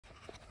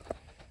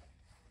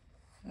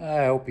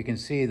I hope you can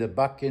see the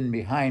buck in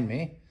behind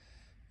me.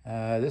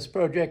 This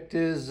project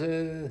is,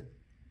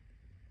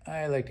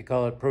 I like to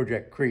call it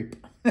Project Creep.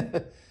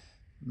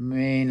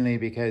 Mainly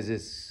because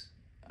it's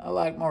a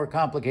lot more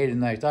complicated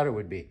than I thought it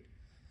would be.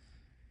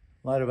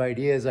 A lot of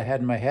ideas I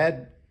had in my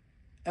head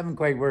haven't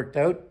quite worked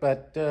out,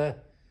 but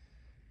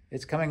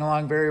it's coming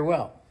along very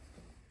well.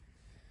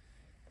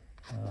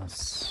 I'll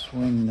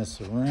swing this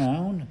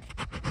around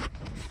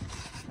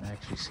and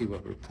actually see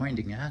what we're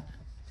pointing at.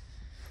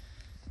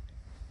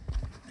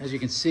 As you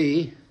can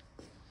see,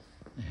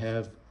 I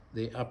have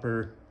the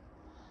upper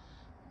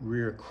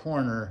rear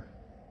corner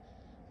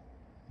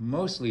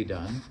mostly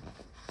done.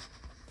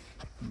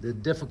 The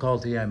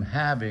difficulty I'm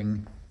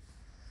having,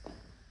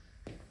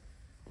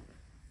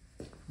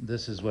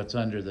 this is what's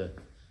under the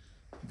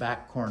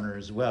back corner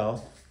as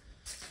well,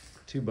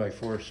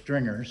 2x4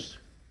 stringers.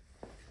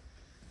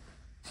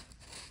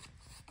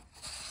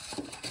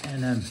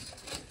 And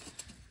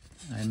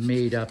I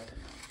made up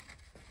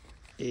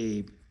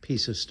a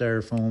piece of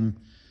styrofoam,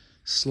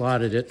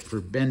 slotted it for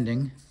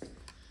bending,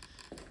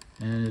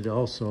 and it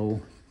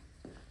also,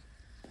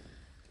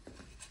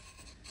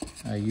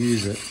 I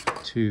use it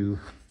to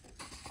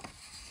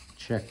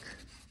check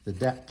the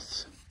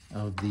depth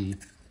of the,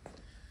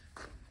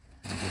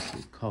 I guess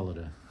you'd call it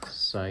a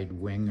side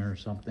wing or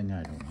something,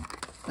 I don't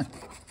know.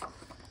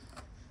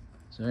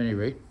 So at any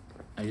rate,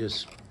 I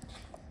just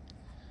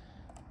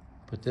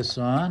put this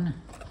on.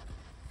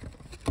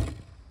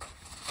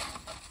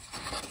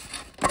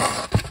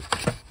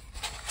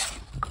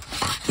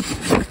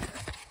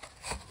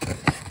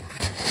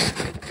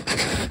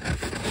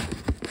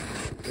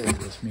 Bear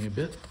with me a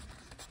bit.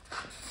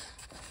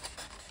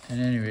 At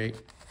any rate,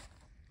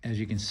 as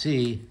you can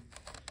see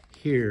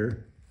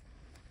here,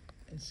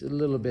 it's a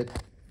little bit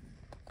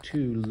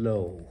too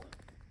low.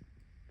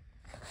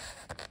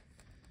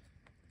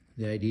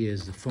 The idea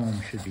is the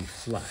foam should be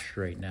flush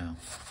right now.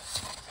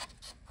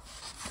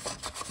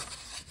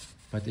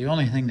 But the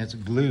only thing that's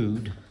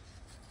glued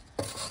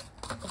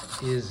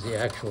is the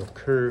actual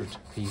curved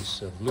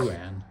piece of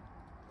Luan.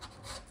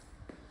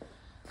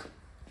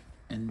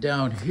 And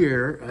down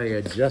here, I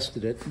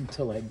adjusted it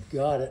until I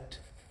got it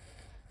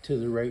to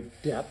the right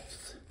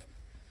depth.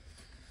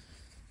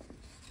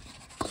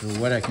 So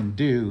what I can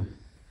do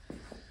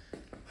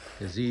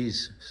is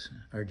these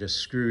are just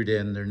screwed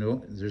in.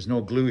 There's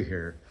no glue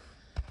here.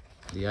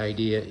 The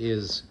idea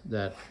is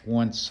that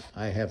once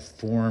I have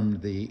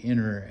formed the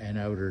inner and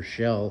outer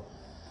shell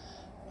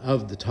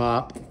of the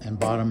top and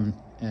bottom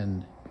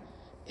and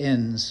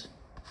ends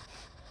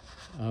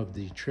of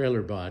the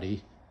trailer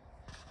body,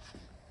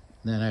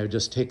 then I would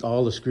just take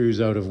all the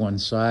screws out of one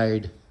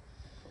side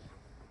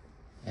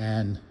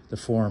and the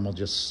form will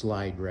just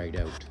slide right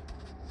out.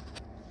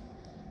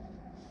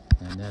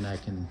 And then I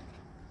can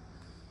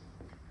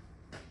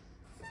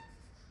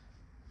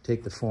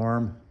take the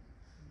form,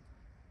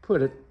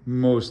 put it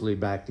mostly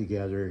back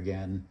together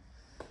again,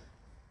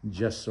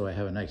 just so I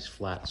have a nice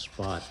flat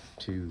spot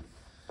to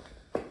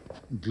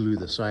glue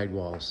the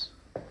sidewalls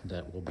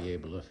that will be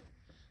able to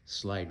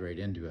slide right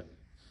into it.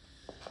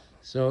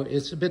 So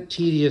it's a bit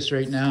tedious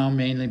right now,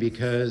 mainly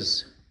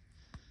because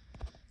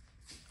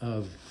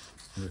of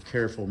the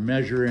careful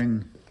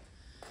measuring.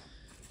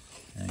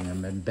 And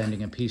I'm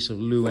bending a piece of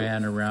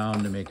Luan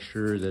around to make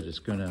sure that it's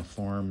going to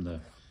form the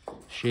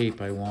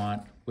shape I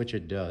want, which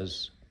it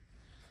does.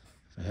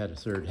 If I had a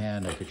third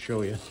hand, I could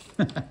show you.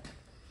 But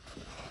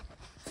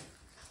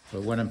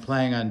what I'm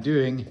planning on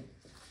doing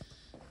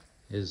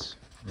is,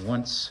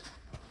 once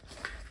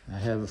I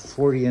have a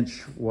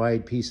 40-inch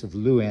wide piece of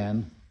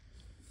Luan,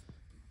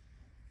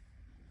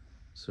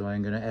 so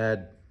I'm going to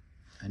add,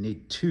 I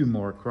need 2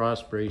 more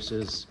cross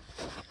braces.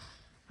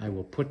 I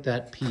will put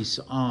that piece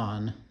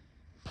on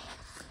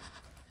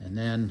and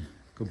then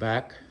go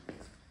back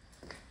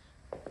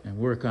and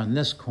work on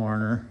this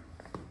corner.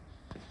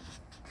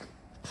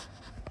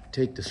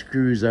 Take the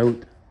screws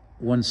out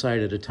one side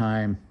at a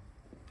time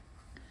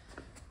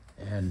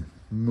and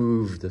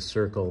move the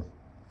circle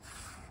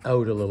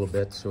out a little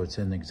bit so it's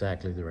in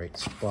exactly the right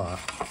spot.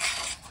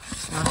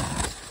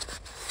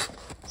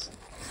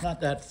 It's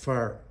not that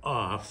far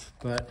off,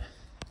 but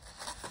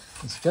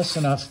it's just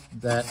enough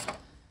that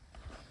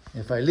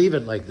if I leave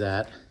it like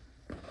that,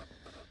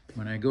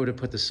 when I go to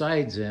put the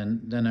sides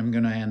in, then I'm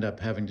going to end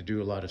up having to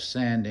do a lot of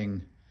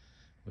sanding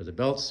with a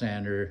belt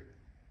sander,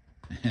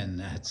 and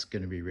that's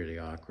going to be really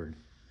awkward.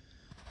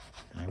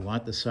 I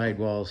want the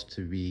sidewalls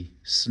to be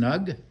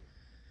snug,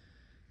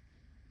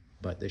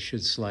 but they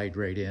should slide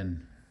right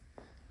in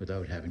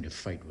without having to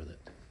fight with it.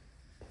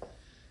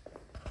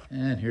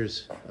 And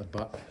here's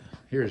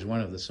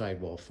one of the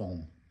sidewall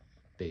foam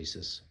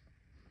bases,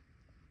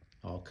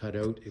 all cut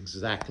out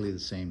exactly the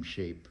same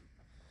shape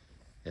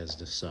as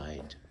the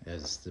side,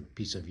 as the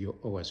piece of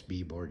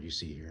OSB board you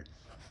see here.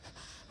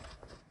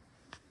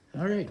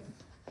 All right,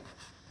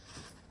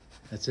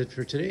 that's it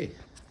for today.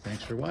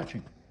 Thanks for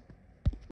watching.